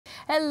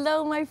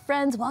Hello, my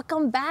friends.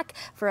 Welcome back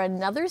for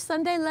another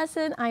Sunday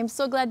lesson. I'm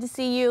so glad to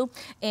see you.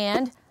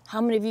 And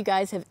how many of you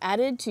guys have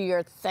added to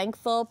your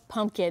thankful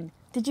pumpkin?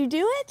 Did you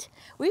do it?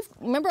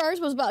 Remember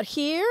ours was about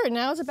here and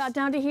now it's about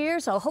down to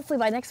here. So hopefully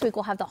by next week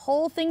we'll have the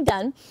whole thing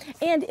done.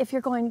 And if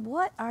you're going,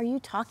 what are you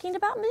talking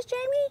about, Miss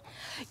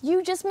Jamie?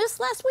 You just missed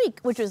last week,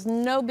 which was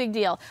no big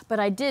deal. But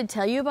I did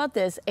tell you about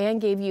this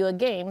and gave you a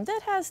game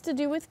that has to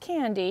do with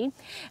candy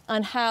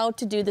on how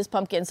to do this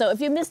pumpkin. So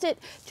if you missed it,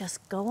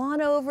 just go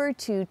on over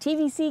to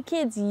TVC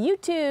Kids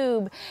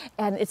YouTube.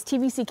 And it's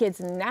TVC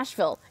Kids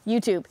Nashville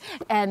YouTube.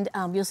 And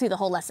you'll see the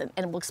whole lesson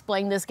and we'll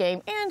explain this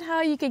game and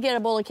how you could get a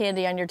bowl of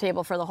candy on your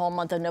table for the whole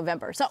month of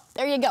November. So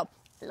there you go.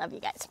 Love you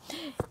guys.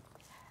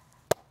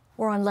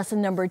 We're on lesson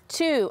number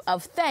 2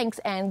 of thanks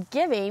and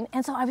giving.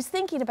 And so I was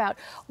thinking about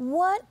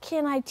what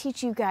can I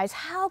teach you guys?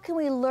 How can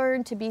we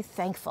learn to be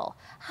thankful?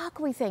 How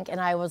can we think?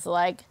 And I was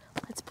like,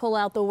 let's pull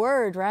out the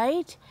word,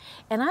 right?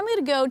 And I'm going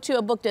to go to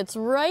a book that's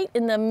right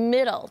in the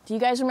middle. Do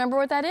you guys remember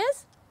what that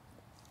is?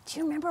 Do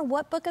you remember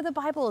what book of the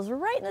Bible is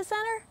right in the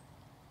center?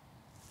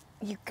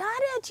 You got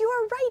it. You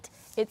are right.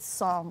 It's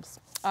Psalms.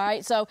 All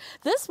right. So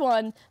this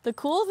one, the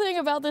cool thing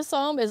about this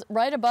psalm is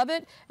right above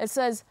it, it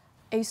says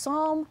a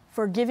psalm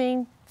for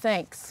giving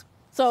thanks.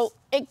 So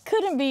it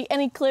couldn't be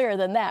any clearer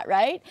than that,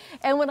 right?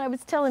 And when I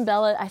was telling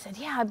Bella, I said,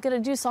 yeah, I'm going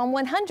to do Psalm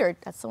 100.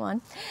 That's the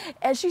one.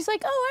 And she's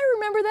like, oh, I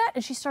remember that.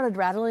 And she started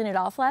rattling it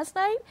off last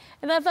night.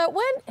 And I thought,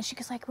 when? And she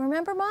goes like,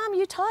 remember, Mom,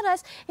 you taught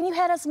us and you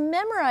had us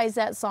memorize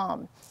that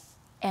psalm.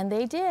 And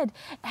they did.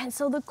 And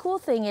so the cool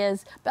thing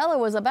is Bella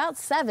was about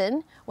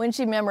 7 when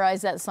she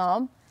memorized that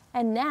psalm.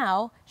 And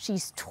now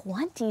she's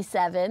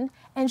 27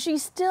 and she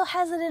still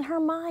has it in her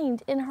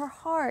mind, in her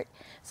heart.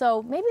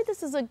 So maybe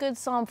this is a good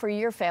psalm for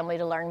your family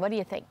to learn. What do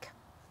you think?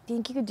 Do you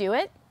think you could do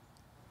it?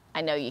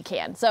 I know you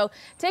can. So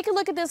take a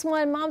look at this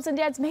one, moms and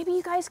dads. Maybe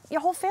you guys,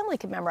 your whole family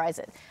could memorize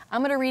it. I'm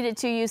going to read it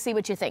to you, see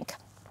what you think.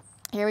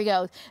 Here we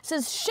go. It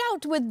says,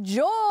 shout with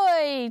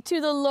joy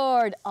to the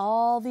Lord,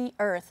 all the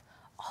earth,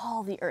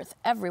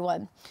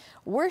 everyone.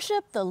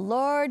 Worship the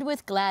Lord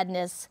with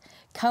gladness.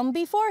 Come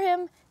before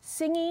him,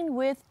 singing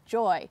with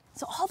joy.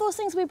 So all those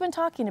things we've been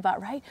talking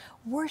about, right?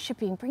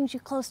 Worshiping brings you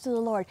close to the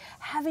Lord,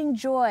 having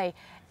joy,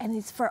 and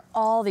it's for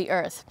all the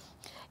earth.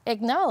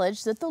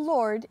 Acknowledge that the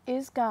Lord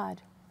is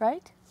God,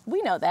 right?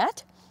 We know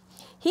that.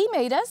 He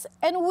made us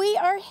and we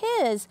are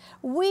his.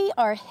 We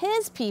are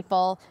his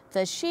people,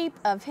 the sheep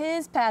of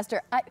his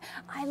pasture.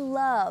 I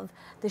love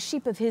the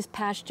sheep of his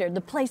pasture,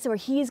 the place where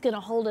he's going to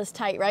hold us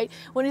tight, right?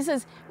 When he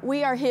says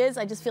we are his,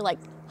 I just feel like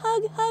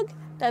hug, hug.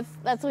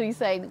 That's what he's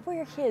saying.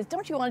 We're his.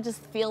 Don't you want to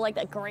just feel like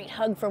that great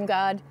hug from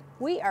God?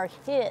 We are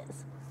his.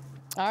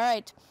 All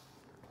right.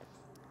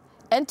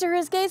 Enter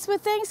his gates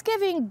with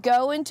thanksgiving.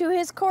 Go into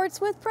his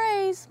courts with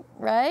praise,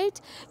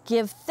 right?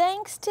 Give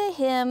thanks to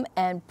him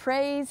and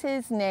praise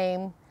his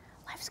name.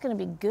 Life's going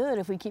to be good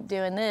if we keep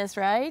doing this,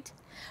 right?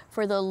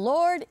 For the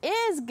Lord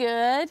is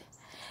good.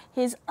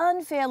 His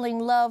unfailing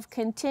love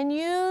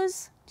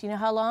continues. Do you know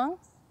how long?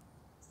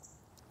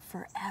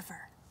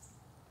 Forever.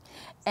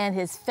 And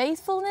his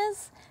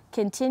faithfulness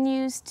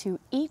continues to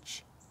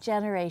each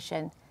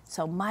generation.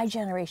 So my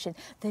generation,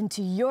 then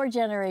to your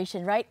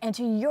generation, right? And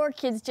to your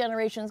kids'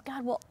 generations,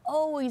 God will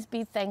always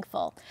be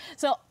thankful.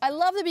 So I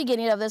love the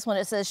beginning of this one.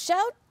 It says,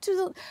 shout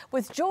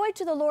with joy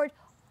to the Lord,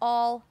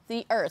 all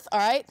the earth, all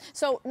right?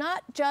 So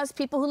not just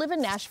people who live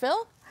in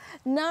Nashville,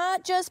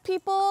 not just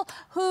people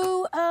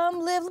who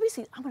live, let me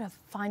see, I'm gonna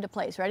find a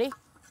place, ready?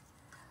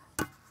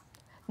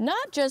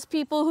 Not just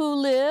people who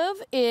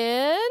live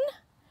in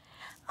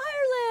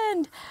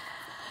Ireland,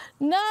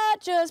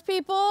 not just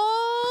people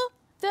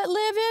that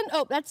live in,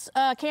 oh, that's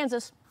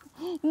Kansas.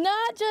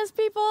 Not just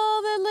people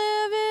that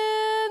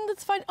live in,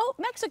 let's find, oh,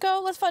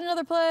 Mexico. Let's find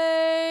another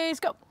place.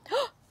 Go.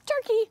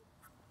 Turkey.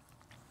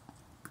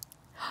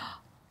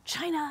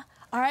 China.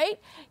 All right.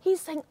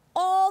 He's saying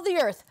all the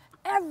earth,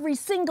 every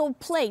single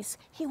place.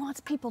 He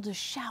wants people to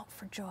shout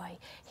for joy.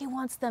 He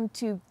wants them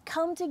to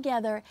come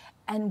together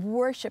and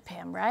worship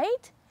him,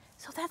 right?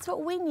 So that's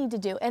what we need to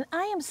do. And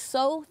I am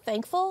so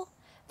thankful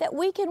that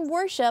we can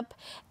worship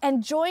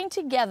and join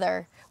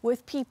together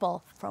with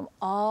people from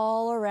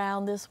all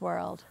around this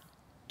world.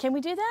 Can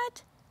we do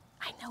that?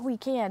 I know we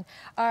can.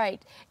 All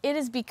right, it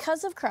is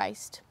because of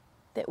Christ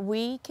that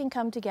we can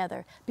come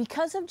together.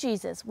 Because of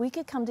Jesus, we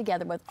could come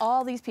together with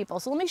all these people.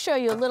 So let me show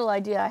you a little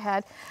idea I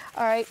had.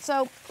 All right,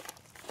 so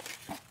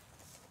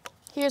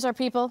here's our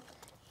people.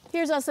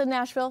 Here's us in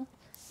Nashville.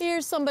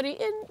 Here's somebody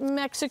in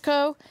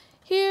Mexico.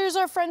 Here's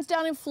our friends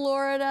down in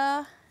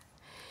Florida.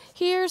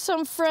 Here's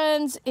some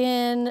friends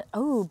in,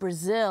 oh,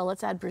 Brazil.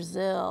 Let's add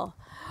Brazil.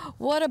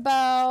 What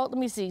about, let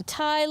me see,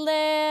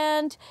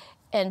 Thailand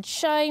and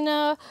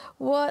China.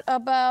 What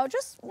about,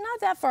 just not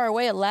that far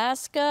away,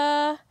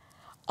 Alaska.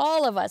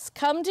 All of us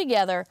come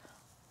together.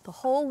 The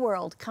whole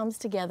world comes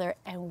together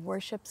and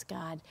worships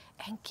God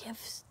and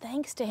gives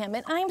thanks to him.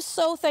 And I'm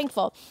so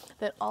thankful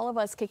that all of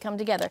us could come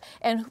together.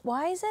 And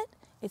why is it?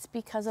 It's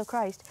because of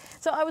Christ.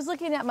 So I was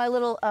looking at my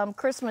little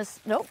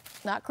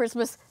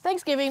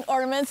Thanksgiving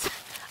ornaments.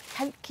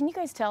 Can you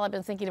guys tell I've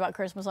been thinking about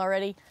Christmas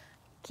already?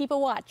 Keep a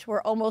watch,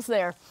 we're almost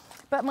there.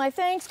 But my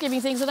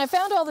Thanksgiving things, and I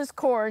found all this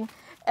corn,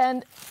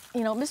 and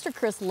you know, Mr.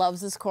 Chris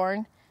loves this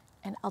corn,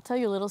 and I'll tell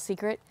you a little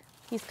secret,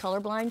 he's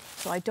colorblind,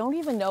 so I don't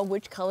even know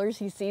which colors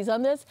he sees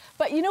on this,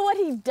 but you know what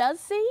he does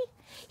see?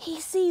 He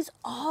sees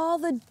all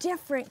the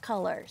different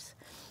colors.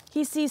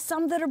 He sees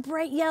some that are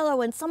bright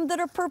yellow and some that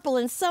are purple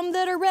and some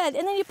that are red.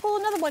 And then you pull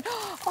another one.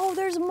 Oh,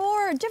 there's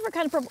more, a different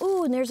kind of purple.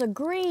 Ooh, and there's a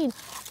green.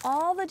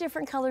 All the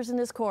different colors in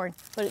this corn,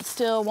 but it's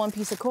still one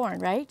piece of corn,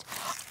 right?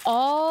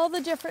 All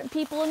the different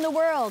people in the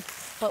world,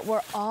 but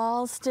we're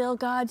all still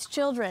God's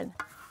children.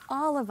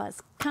 All of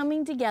us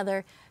coming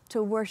together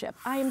to worship.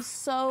 I am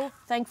so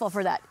thankful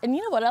for that. And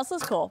you know what else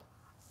is cool?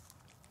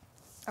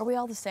 Are we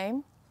all the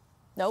same?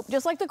 Nope,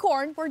 just like the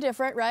corn, we're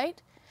different,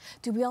 right?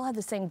 Do we all have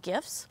the same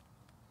gifts?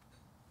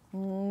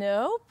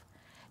 Nope.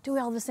 Do we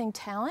all have the same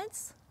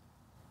talents?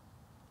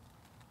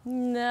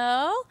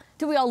 No.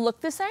 Do we all look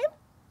the same?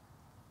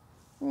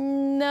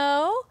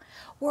 No.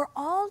 We're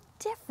all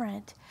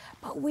different,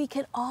 but we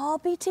can all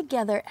be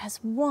together as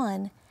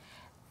one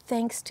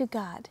thanks to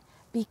God.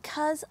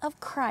 Because of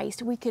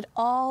Christ, we could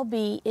all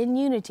be in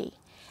unity.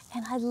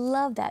 And I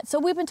love that. So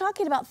we've been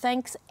talking about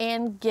thanks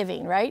and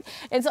giving, right?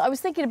 And so I was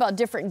thinking about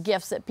different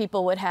gifts that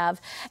people would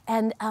have.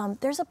 And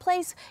there's a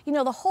place, you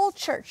know, the whole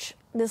church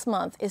this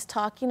month is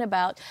talking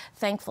about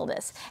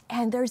thankfulness.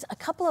 And there's a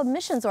couple of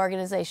missions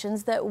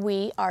organizations that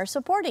we are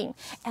supporting.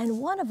 And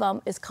one of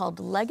them is called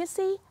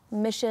Legacy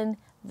Mission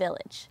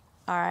Village.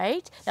 All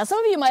right. Now, some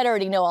of you might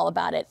already know all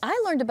about it.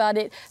 I learned about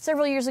it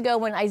several years ago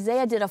when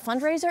Isaiah did a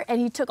fundraiser and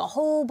he took a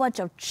whole bunch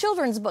of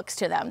children's books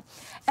to them.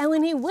 And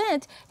when he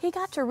went, he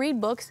got to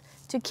read books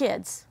to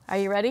kids. Are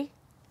you ready?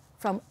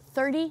 From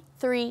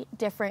 33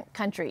 different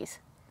countries.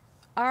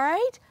 All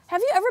right.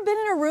 Have you ever been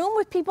in a room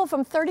with people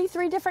from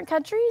 33 different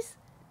countries?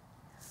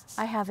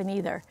 I haven't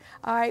either.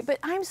 All right, but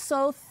I'm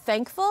so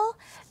thankful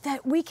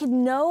that we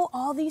can know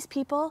all these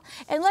people.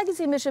 And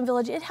Legacy Mission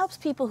Village, it helps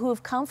people who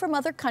have come from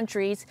other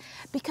countries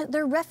because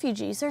they're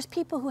refugees. There's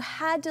people who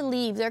had to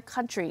leave their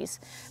countries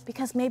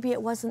because maybe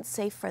it wasn't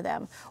safe for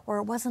them or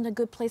it wasn't a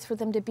good place for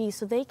them to be.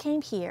 So they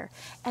came here,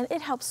 and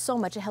it helps so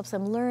much. It helps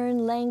them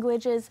learn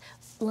languages,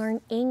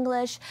 learn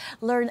English,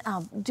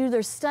 do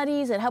their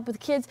studies, and help with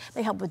kids.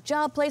 They help with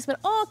job placement,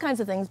 all kinds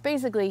of things.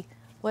 Basically,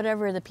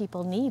 whatever the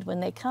people need when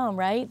they come,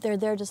 right? They're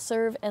there to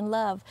serve and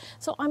love.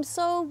 So I'm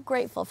so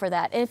grateful for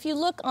that. And if you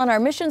look on our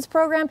missions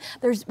program,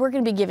 we're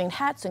going to be giving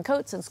hats and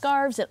coats and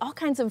scarves and all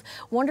kinds of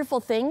wonderful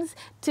things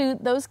to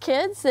those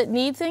kids that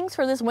need things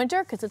for this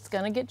winter, because it's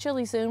going to get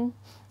chilly soon.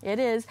 It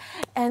is.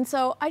 And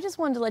so I just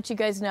wanted to let you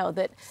guys know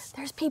that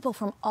there's people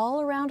from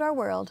all around our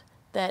world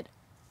that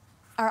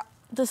are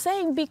the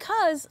same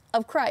because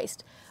of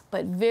Christ,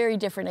 but very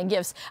different in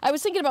gifts. I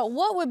was thinking about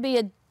what would be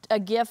a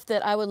gift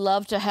that I would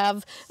love to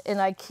have, and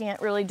I can't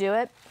really do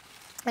it.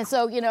 And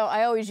so, you know,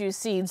 I always use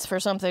seeds for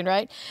something,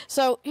 right?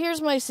 So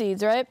here's my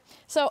seeds, right?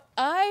 So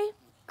I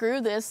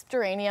grew this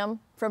geranium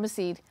from a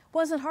seed.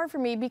 Wasn't hard for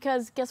me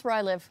because guess where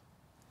I live?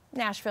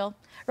 Nashville,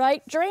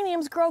 right?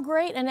 Geraniums grow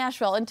great in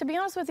Nashville. And to be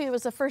honest with you, it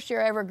was the first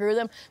year I ever grew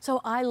them.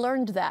 So I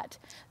learned that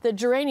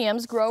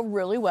geraniums grow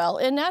really well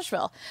in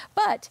Nashville.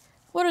 But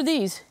what are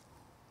these?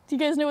 Do you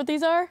guys know what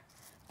these are?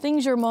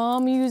 Things your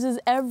mom uses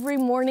every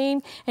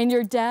morning and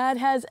your dad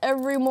has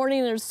every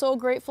morning and they're so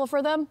grateful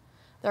for them.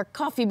 They're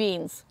coffee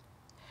beans.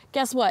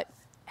 Guess what?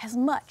 As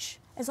much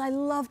as I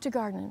love to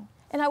garden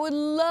and I would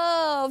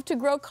love to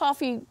grow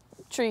coffee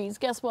trees,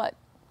 guess what?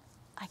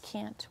 I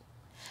can't.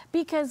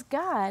 Because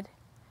God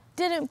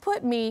didn't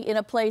put me in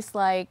a place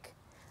like,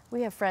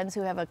 we have friends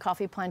who have a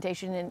coffee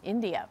plantation in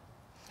India.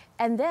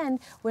 And then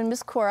when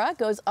Miss Cora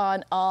goes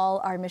on all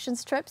our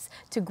missions trips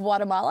to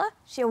Guatemala,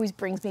 she always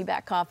brings me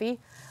back coffee.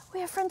 We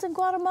have friends in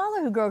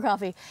Guatemala who grow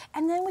coffee.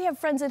 And then we have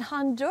friends in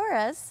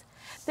Honduras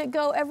that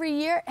go every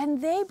year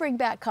and they bring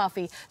back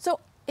coffee.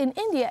 So in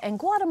India and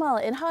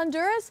Guatemala and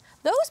Honduras,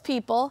 those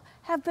people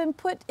have been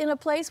put in a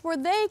place where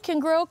they can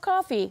grow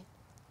coffee.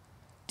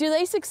 Do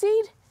they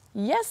succeed?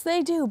 Yes,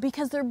 they do,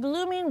 because they're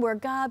blooming where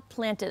God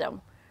planted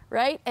them,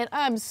 right? And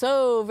I'm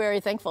so very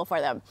thankful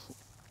for them.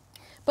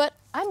 But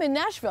I'm in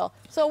Nashville,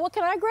 so what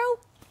can I grow?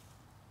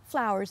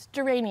 Flowers,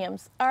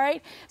 geraniums, all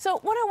right? So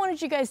what I wanted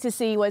you guys to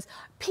see was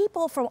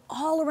people from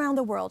all around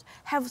the world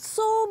have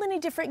so many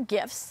different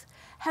gifts,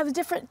 have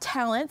different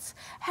talents,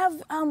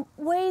 have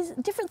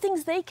different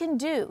things they can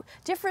do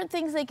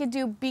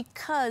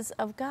because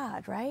of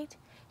God, right?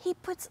 He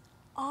puts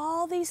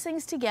all these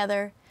things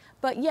together,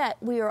 but yet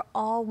we are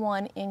all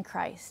one in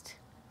Christ.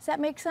 Does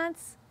that make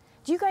sense?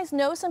 Do you guys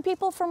know some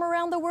people from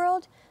around the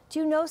world? Do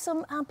you know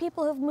some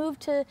people who've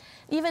moved to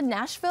even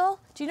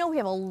Nashville? Do you know we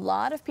have a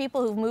lot of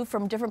people who've moved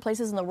from different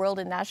places in the world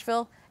in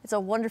Nashville? It's a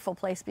wonderful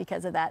place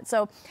because of that.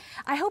 So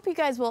I hope you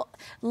guys will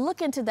look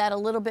into that a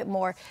little bit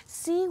more.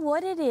 See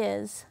what it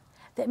is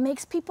that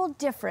makes people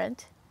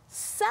different.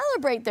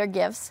 Celebrate their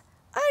gifts.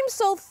 I'm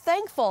so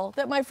thankful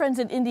that my friends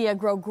in India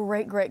grow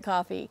great, great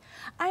coffee.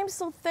 I'm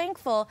so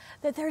thankful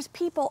that there's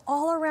people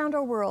all around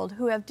our world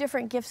who have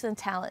different gifts and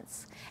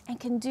talents and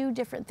can do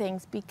different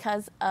things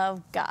because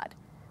of God.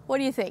 What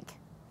do you think?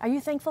 Are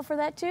you thankful for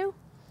that too?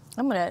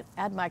 I'm gonna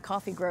add my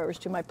coffee growers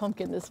to my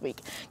pumpkin this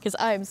week because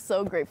I am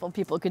so grateful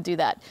people could do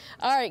that.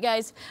 All right,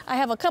 guys, I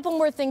have a couple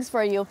more things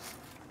for you.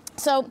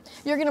 So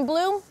you're gonna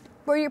bloom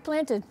where you're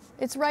planted.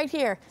 It's right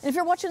here. And if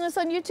you're watching this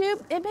on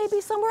YouTube, it may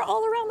be somewhere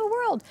all around the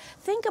world.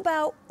 Think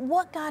about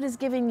what God is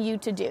giving you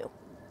to do,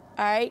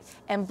 all right?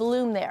 And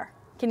bloom there.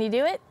 Can you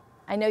do it?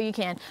 I know you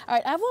can. All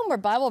right, I have one more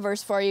Bible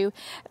verse for you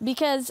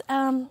because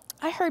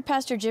I heard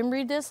Pastor Jim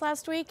read this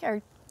last week,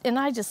 and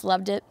I just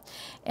loved it.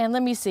 And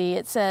let me see,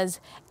 it says,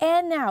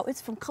 and now,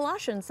 it's from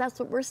Colossians, that's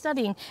what we're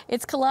studying.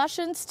 It's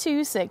Colossians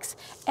 2:6.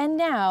 And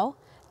now,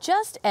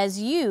 just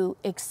as you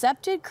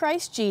accepted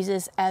Christ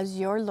Jesus as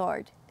your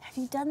Lord. Have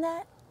you done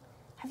that?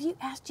 Have you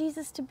asked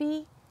Jesus to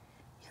be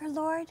your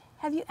Lord?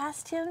 Have you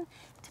asked him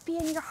to be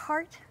in your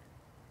heart?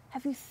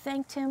 Have you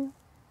thanked him?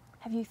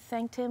 Have you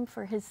thanked him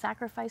for his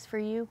sacrifice for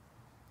you?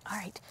 All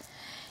right.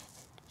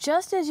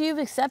 Just as you've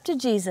accepted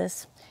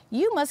Jesus,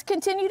 you must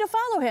continue to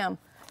follow him.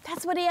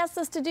 That's what he asks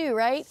us to do,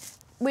 right?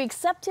 We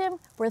accept him,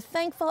 we're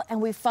thankful,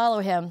 and we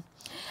follow him.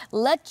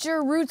 Let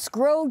your roots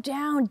grow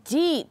down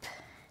deep,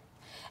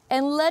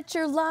 and let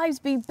your lives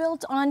be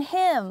built on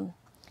him.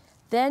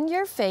 Then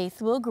your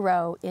faith will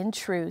grow in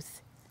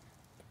truth,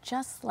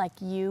 just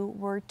like you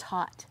were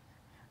taught,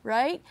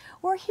 right?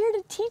 We're here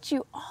to teach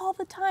you all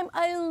the time.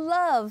 I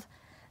love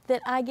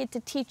that I get to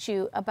teach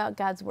you about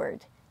God's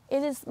word.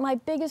 It is my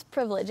biggest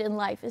privilege in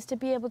life is to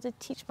be able to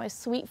teach my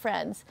sweet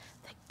friends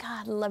that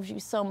God loves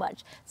you so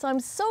much. So I'm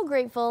so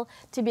grateful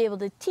to be able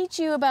to teach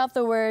you about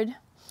the word.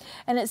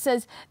 And it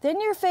says, then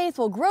your faith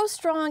will grow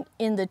strong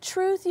in the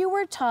truth you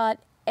were taught,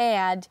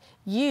 and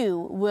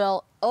you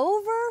will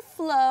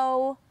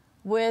overflow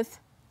with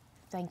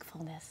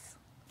thankfulness.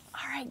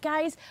 All right,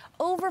 guys,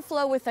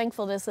 overflow with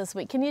thankfulness this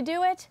week. Can you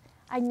do it?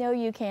 I know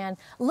you can.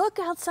 Look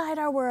outside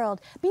our world.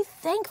 Be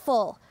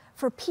thankful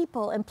for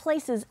people and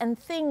places and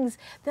things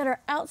that are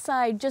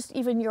outside just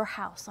even your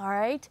house, all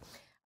right?